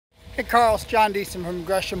Hey Carl, it's John Deason from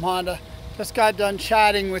Gresham Honda. Just got done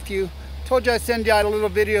chatting with you. Told you I'd send you out a little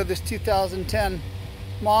video of this 2010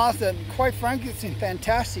 Mazda, and quite frankly, it's in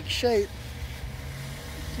fantastic shape.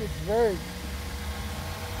 It's very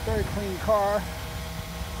clean car.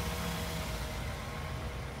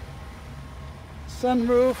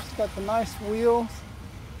 Sunroof, it's got the nice wheels.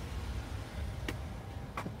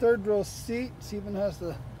 The third row seats, even has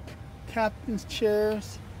the captain's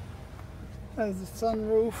chairs. Has the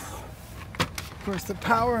sunroof. Of course, the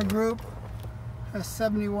power group has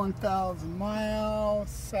 71,000 miles.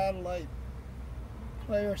 Satellite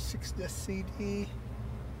player, 6-disc CD.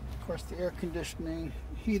 Of course, the air conditioning,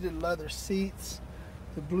 heated leather seats,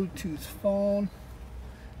 the Bluetooth phone.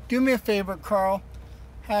 Do me a favor, Carl.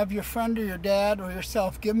 Have your friend or your dad or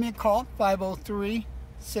yourself give me a call,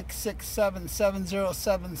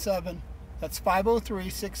 503-667-7077. That's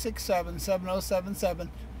 503-667-7077.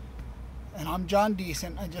 And I'm John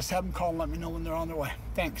Deason. I just have them call and let me know when they're on their way.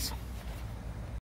 Thanks.